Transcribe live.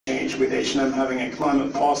change, with H&M having a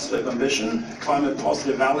climate positive ambition, climate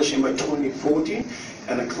positive value chain by 2040,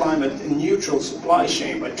 and a climate neutral supply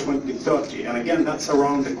chain by 2030. And again, that's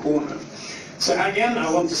around the corner. So again,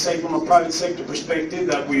 I want to say from a private sector perspective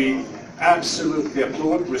that we absolutely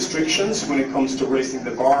applaud restrictions when it comes to raising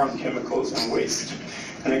the bar on chemicals and waste.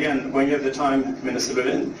 And again, when you have the time, Minister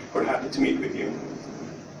Levin, we're happy to meet with you.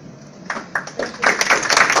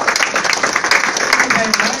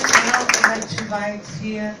 Now I'd like to invite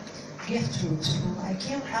here Gertrude, who I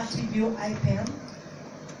came after you, IPEN.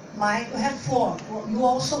 Mike, we have 4. You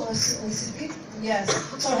also speak? Yes.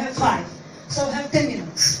 So we have 5. So we have 10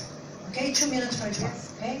 minutes. Okay, 2 minutes for each one.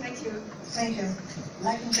 Okay? Thank you. Thank you.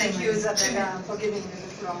 Thank you, Isabella, for giving me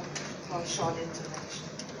the floor for a short introduction.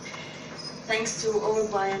 Thanks to all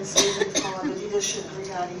Brian Stephen for the leadership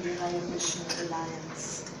regarding the High Ambition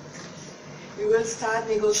Alliance. We will start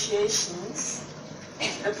negotiations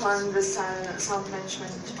upon the sound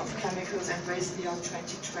management of chemicals and waste beyond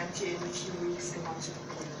 2020 in a few weeks in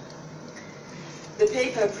Montenegro. The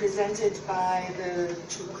paper presented by the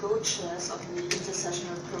 2 co-chairs of the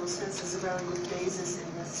intersessional process is a very good basis in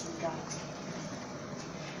this regard.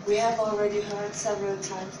 We have already heard several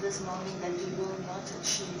times this morning that we will not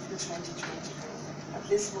achieve the 2020 goal, but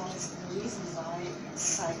this was the reason why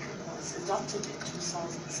cycle was adopted in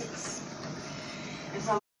 2006. And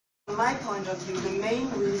from my point of view, the main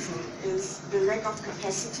reason is the lack of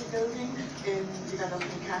capacity building in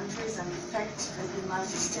developing countries and the fact that the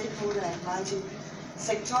multi-stakeholder and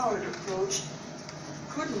multi-sectoral approach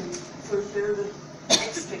couldn't fulfill the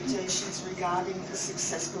expectations regarding a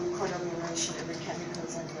successful collaboration in the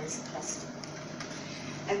chemicals and waste cluster.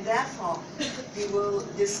 And therefore, we will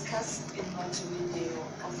discuss in Montevideo,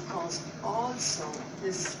 of course, also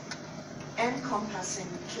this encompassing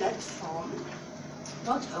platform,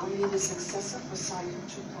 not only the successor for Cycle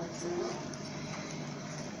 2.0,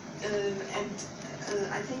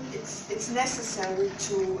 I think it's necessary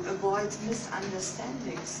to avoid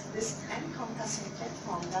misunderstandings. This encompassing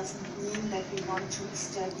platform doesn't mean that we want to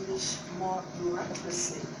establish more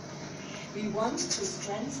bureaucracy. We want to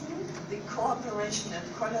strengthen the cooperation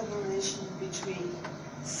and collaboration between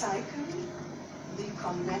Cycle, the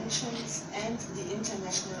conventions, and the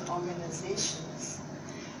international organizations,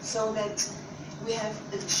 so that we have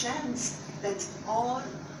a chance that all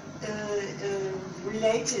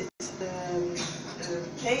related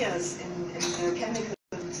players in the chemical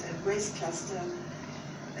and waste cluster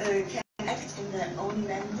can act in their own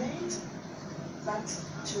mandate, but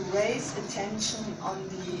to raise attention on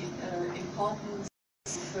the importance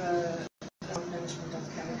of management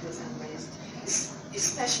of chemicals and waste,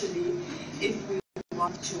 especially if we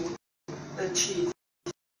want to achieve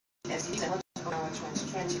SDGs and our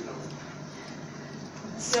 2020 goal.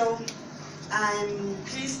 So I'm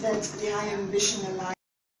pleased that the High Ambition Alliance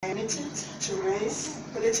is committed to raise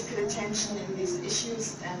political attention in these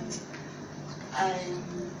issues, and I'm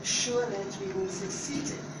sure that we will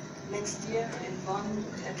succeed next year in Bonn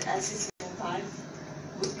at LCC5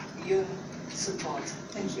 with your support.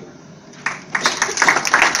 Thank you.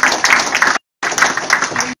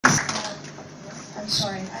 I'm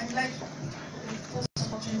sorry. I'd like first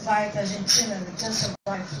of all to invite Argentina, that just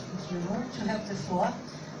arrived into the room, to have the floor.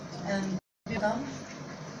 And welcome.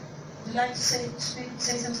 Would you like to say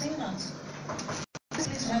something or not?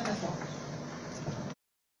 Please have the floor.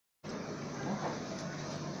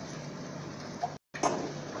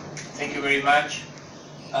 Thank you very much.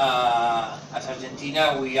 As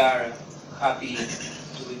Argentina, we are happy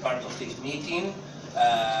to be part of this meeting.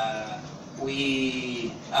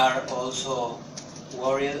 We are also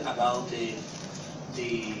worried about this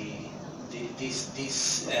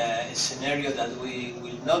scenario that we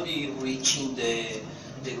will not be reaching the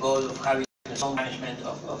goal of having some management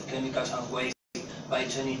of chemicals and waste by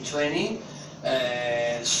 2020.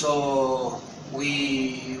 So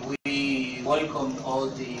we welcome all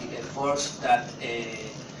the efforts that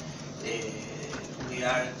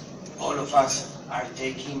all of us are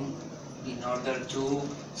taking in order to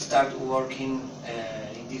start working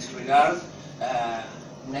in this regard.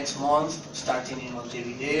 Next month, starting in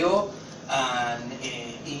Montevideo, and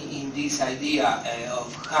in this idea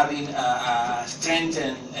of having a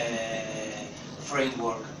strengthened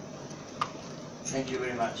framework. Thank you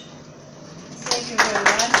very much. Thank you very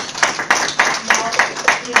much. Now,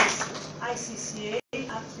 please, ICCA,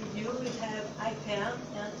 after you, we have IPEN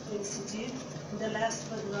and OECD, and the last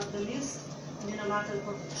but not the least, Dinamarca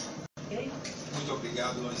Corporation. Okay? Muito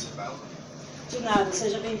obrigado, Isabel. De nada,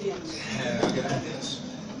 seja bem-vindo. Agradeço.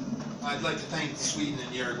 I'd like to thank Sweden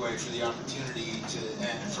and Uruguay for the opportunity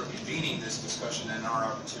and for convening this discussion and our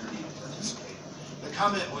opportunity to participate. The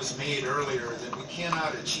comment was made earlier that we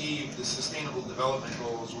cannot achieve the Sustainable Development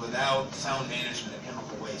Goals without sound management of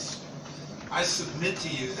chemical waste. I submit to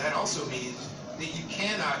you that also means that you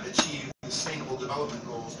cannot achieve the Sustainable Development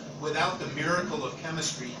Goals without the miracle of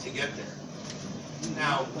chemistry to get there.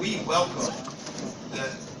 Now, we welcome the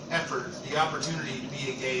effort, the opportunity to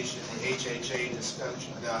be engaged in the HHA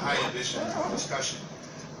discussion, the high ambition discussion.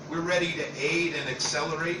 We're ready to aid and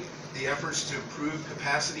accelerate the efforts to improve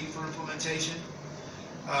capacity for implementation.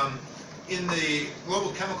 In the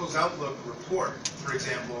Global Chemicals Outlook report, for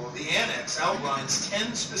example, the annex outlines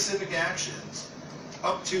 10 specific actions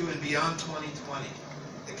up to and beyond 2020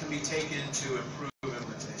 that can be taken to improve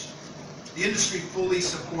implementation. The industry fully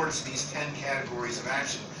supports these 10 categories of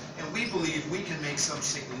action, and we believe we can make some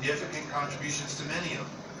significant contributions to many of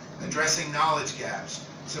them, addressing knowledge gaps,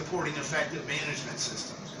 supporting effective management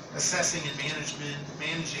systems, assessing and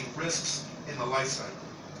managing risks in the life cycle.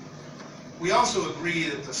 We also agree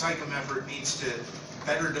that the SICOM effort needs to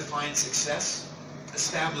better define success,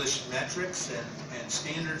 establish metrics and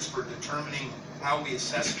standards for determining how we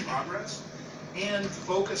assess progress, and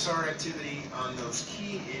focus our activity on those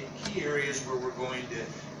key areas where we're going to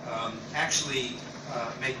actually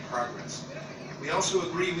make progress. We also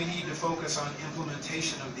agree we need to focus on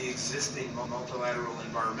implementation of the existing multilateral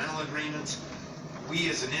environmental agreements. We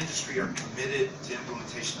as an industry are committed to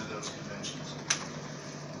implementation of those conventions.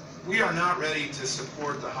 We are not ready to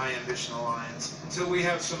support the High Ambition Alliance until we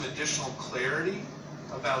have some additional clarity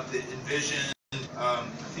about the envision, I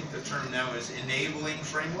think the term now is enabling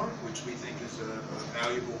framework, which we think is a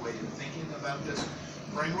valuable way of thinking about this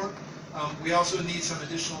framework. We also need some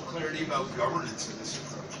additional clarity about governance of this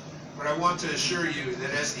approach. But I want to assure you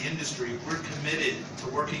that as the industry, we're committed to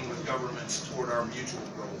working with governments toward our mutual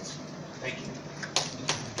goals. Thank you.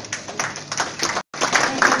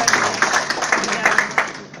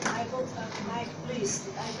 Mike, please,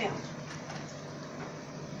 IPM.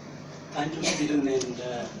 Thank you, Sweden and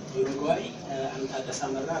Uruguay. I'm Tadda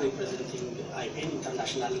Samarra, representing IPN,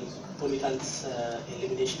 International Pollutants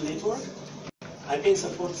Elimination Network. IPN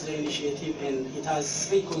supports the initiative, and it has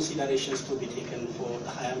three considerations to be taken for the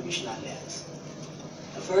High Ambition Alliance.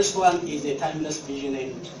 The first one is a timeless vision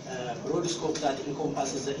and broad scope that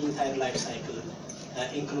encompasses the entire life cycle,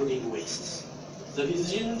 including wastes. The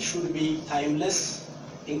vision should be timeless,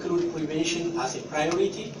 include prevention as a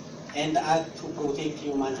priority, and act to protect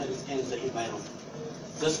human health and the environment.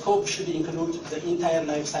 The scope should include the entire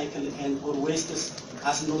life cycle and all wastes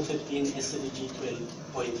as noted in SDG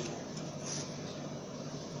 12.4.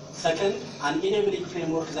 Second, an enabling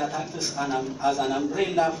framework that acts as an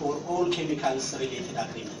umbrella for all chemicals-related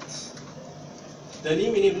agreements. The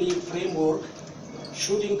new enabling framework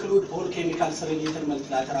should include all chemicals-related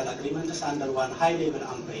multilateral agreements under one high-level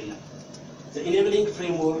umbrella. The enabling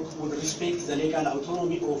framework would respect the legal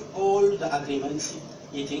autonomy of all the agreements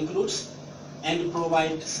it includes and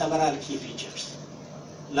provide several key features,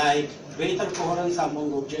 like greater coherence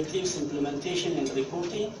among objectives, implementation and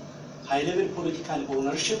reporting, high-level political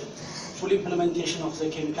ownership, full implementation of the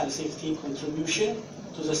chemical safety contribution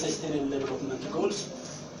to the Sustainable Development Goals,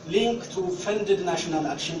 link to funded national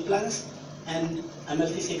action plans, and a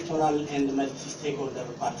multi-sectoral and multi-stakeholder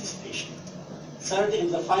participation. Third,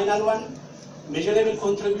 in the final one, measurable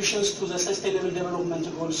contributions to the Sustainable Development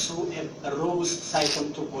Goals through a robust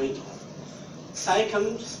SICOM 2.0.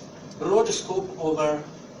 SICOM's broad scope over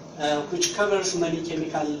which covers many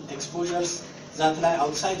chemical exposures that lie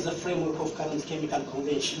outside the framework of current chemical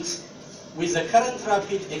conventions. With the current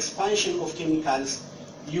rapid expansion of chemicals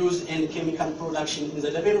used in chemical production in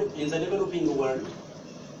the developing world,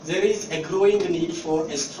 there is a growing need for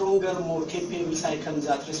a stronger, more capable SICOM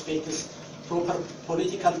that respects proper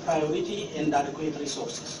political priority and adequate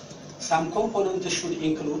resources. Some components should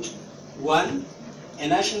include: 1.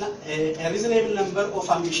 A reasonable number of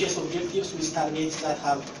ambitious objectives with targets that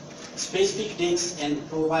have specific dates and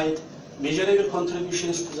provide measurable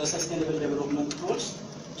contributions to the Sustainable Development Goals.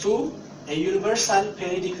 2. A universal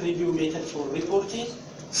periodic review method for reporting.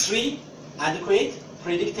 3. Adequate,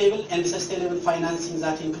 predictable, and sustainable financing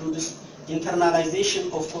that includes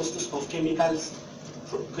internalization of costs of chemical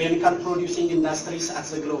producing industries at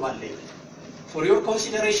the global level. For your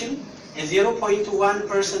consideration, a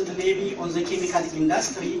 0.1% levy on the chemical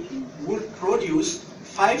industry would produce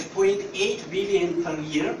 $5.8 billion per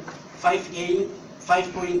year, $5.8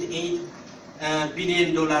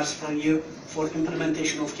 billion per year for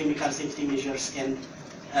implementation of chemical safety measures, and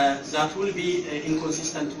that will be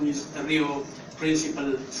inconsistent with Rio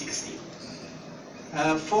Principle 16.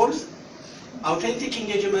 Fourth, authentic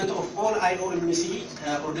engagement of all IOMC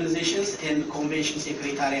organizations and convention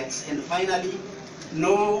secretariats. And finally,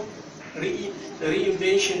 no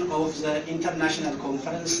reinvention of the International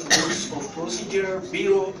Conference Rules of Procedure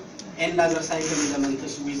Bureau and laser cycle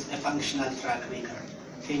elements with a functional track record.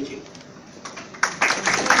 Thank you.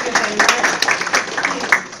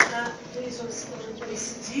 Please also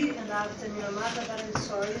ECG and after Minamata, but I'm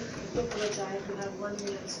sorry, I do apologize, we have 1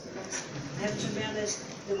 minute because I have to manage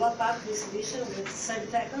the wrap-up this edition with 7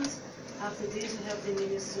 seconds. After this, we have the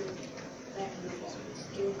minister back in the ball.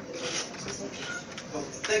 Well,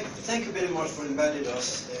 thank you very much for inviting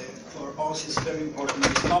us. For us, it's a very important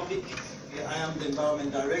topic. I am the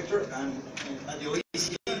Environment Director and at the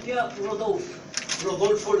OECD.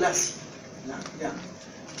 Rodolfo Lassi. Yeah.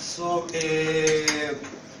 So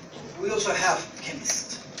we also have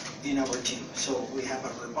chemists in our team. So we have a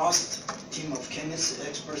robust team of chemists,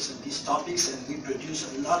 experts in these topics, and we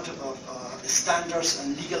produce a lot of standards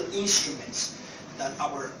and legal instruments that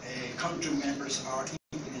our country members are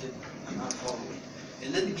implemented and are following.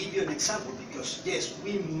 And let me give you an example, because yes,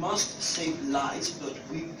 we must save lives, but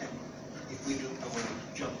we can, if we do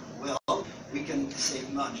our job well, we can save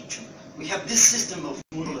money too. We have this system of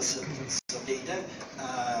mutual acceptance of data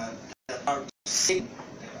that are saving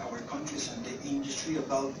our countries and the industry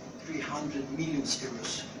about 300 million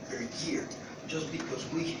euros per year, just because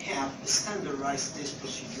we have standardized this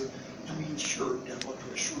procedure to ensure that, or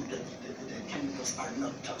to assure that the chemicals are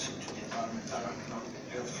not toxic to the environment, that are not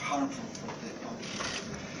harmful for the public.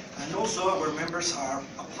 And also our members are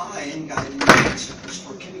applying guiding principles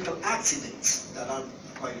for chemical accidents that are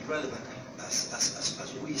quite relevant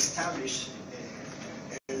as we establish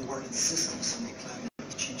air warning systems in the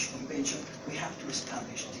Climate Change Convention. We have to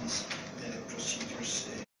establish these procedures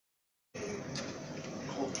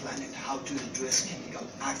the whole planet, how to address chemical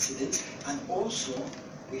accidents, and also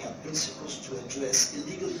we have principles to address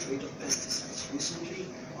illegal trade of pesticides. Recently,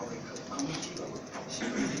 our committee, our policy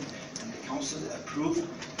committee, and the council approved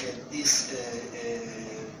this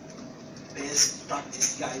best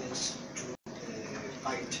practice guidance to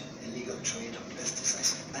fight illegal trade of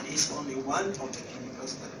pesticides, and it's only one of the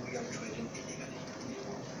chemicals that we are trading illegally in the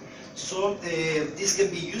world. So this can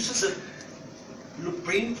be used as a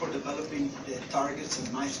blueprint for developing the targets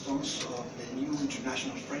and milestones of the new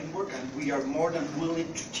international framework, and we are more than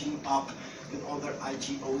willing to team up with other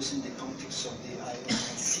IGOs in the context of the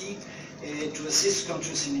IOC to assist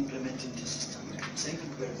countries in implementing this system. Thank you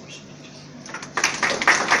very much.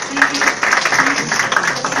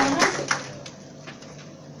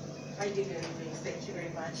 I did very brief. Thank you very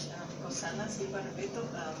much. Rosana Silva Repeto,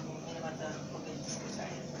 Minamata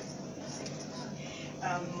Secretariat.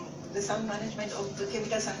 The sound management of the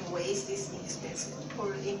chemicals and waste is indispensable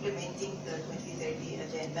for implementing the 2030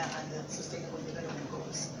 agenda and the sustainable development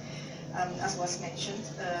goals. As was mentioned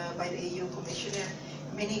by the EU Commissioner,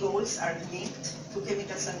 many goals are linked to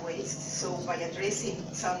chemicals and waste, so by addressing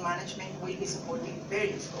sound management, we'll be supporting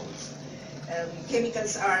various goals.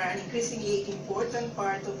 Chemicals are an increasingly important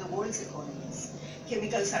part of the world's economies.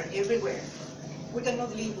 Chemicals are everywhere. We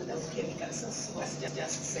cannot live without chemicals, as was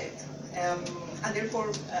just said. And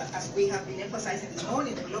therefore, as we have been emphasizing this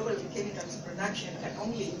morning, the global chemicals production can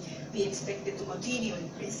only be expected to continue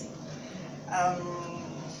increasing.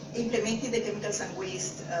 Implementing the chemicals and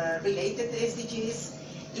waste related SDGs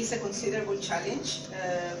is a considerable challenge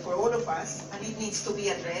for all of us, and it needs to be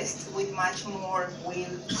addressed with much more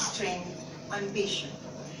will, strength, ambition.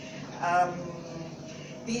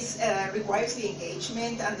 This requires the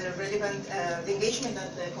engagement and the relevant, the engagement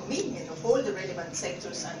and the commitment of all the relevant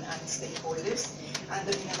sectors and stakeholders. And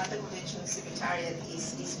the Minamata Convention Secretariat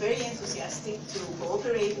is very enthusiastic to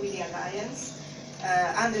cooperate with the Alliance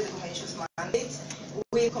under the Convention's mandate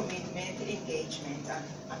with commitment, engagement, and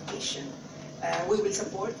ambition. We will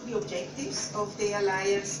support the objectives of the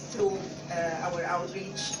Alliance through our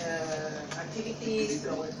outreach activities,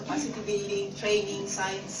 through our capacity building, training,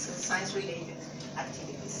 science-related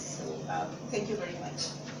activities. So thank you very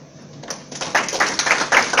much.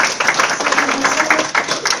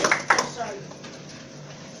 Sorry.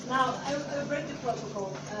 Now, I will break the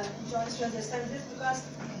protocol, Joyce, to understand this, because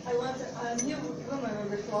I want a new woman on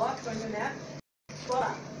the floor for UNEA.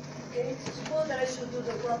 Bora. Okay? Suppose that I should do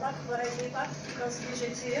the product, but I gave up because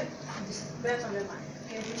Ligia is here. It's better than mine.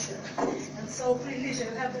 Okay, we should. And so, please,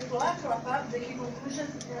 Ligia, you have the floor to wrap up the key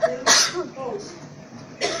conclusions and then close.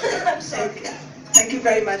 I'm sorry. Thank you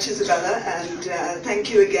very much, Isabella, and thank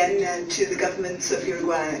you again to the governments of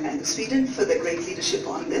Uruguay and Sweden for the great leadership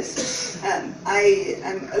on this. I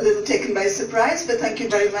am a little taken by surprise, but thank you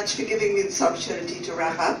very much for giving me this opportunity to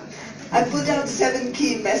wrap up. I pulled out 7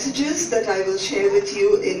 key messages that I will share with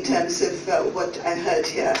you in terms of what I heard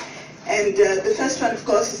here. And the first one, of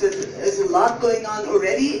course, is there's a lot going on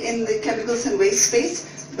already in the chemicals and waste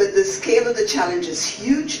space, but the scale of the challenge is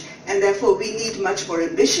huge, and therefore we need much more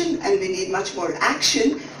ambition, and we need much more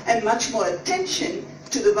action, and much more attention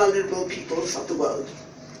to the vulnerable peoples of the world.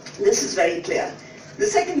 This is very clear. The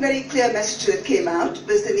second very clear message that came out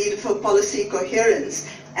was the need for policy coherence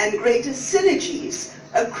and greater synergies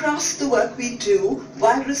across the work we do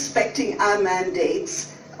while respecting our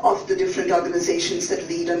mandates of the different organizations that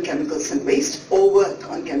lead on chemicals and waste or work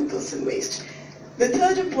on chemicals and waste. The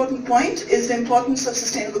third important point is the importance of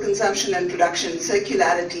sustainable consumption and production,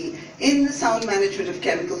 circularity in the sound management of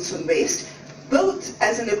chemicals and waste, both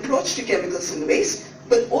as an approach to chemicals and waste,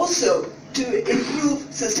 but also to improve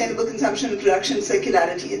sustainable consumption and production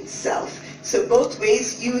circularity itself. So both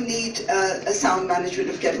ways you need a sound management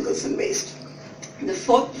of chemicals and waste. The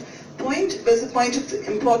fourth point was the point of the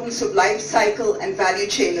importance of life cycle and value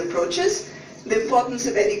chain approaches, the importance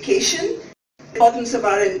of education, the importance of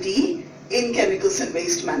R&D in chemicals and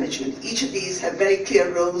waste management. Each of these have very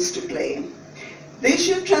clear roles to play. The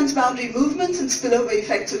issue of transboundary movements and spillover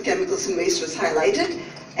effects of chemicals and waste was highlighted,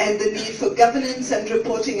 and the need for governance and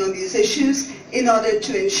reporting on these issues in order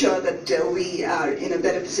to ensure that we are in a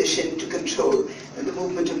better position to control the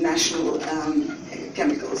movement of national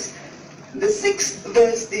chemicals. The sixth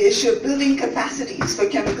was the issue of building capacities for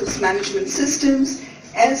chemicals management systems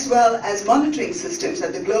as well as monitoring systems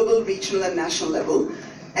at the global, regional and national level.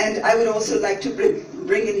 And I would also like to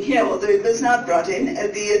bring in here, although it was not brought in,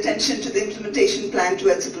 the attention to the implementation plan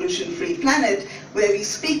towards a pollution-free planet, where we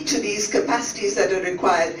speak to these capacities that are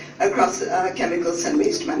required across chemicals and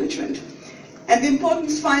waste management. And the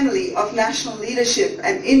importance, finally, of national leadership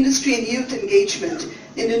and industry and youth engagement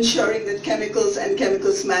in ensuring that chemicals and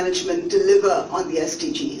chemicals management deliver on the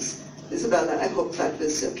SDGs. Isabella, I hope that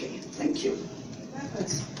was okay. Thank you.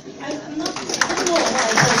 I don't know why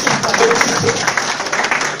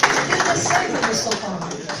the segment is so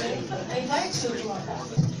common. I invite you to our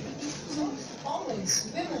party.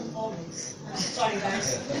 Always, women always. Sorry,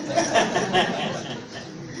 guys.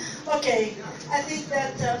 Okay, I think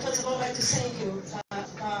that first of all, I'd like to thank you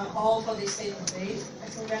all for this statement made. I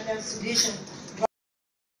think that that's the vision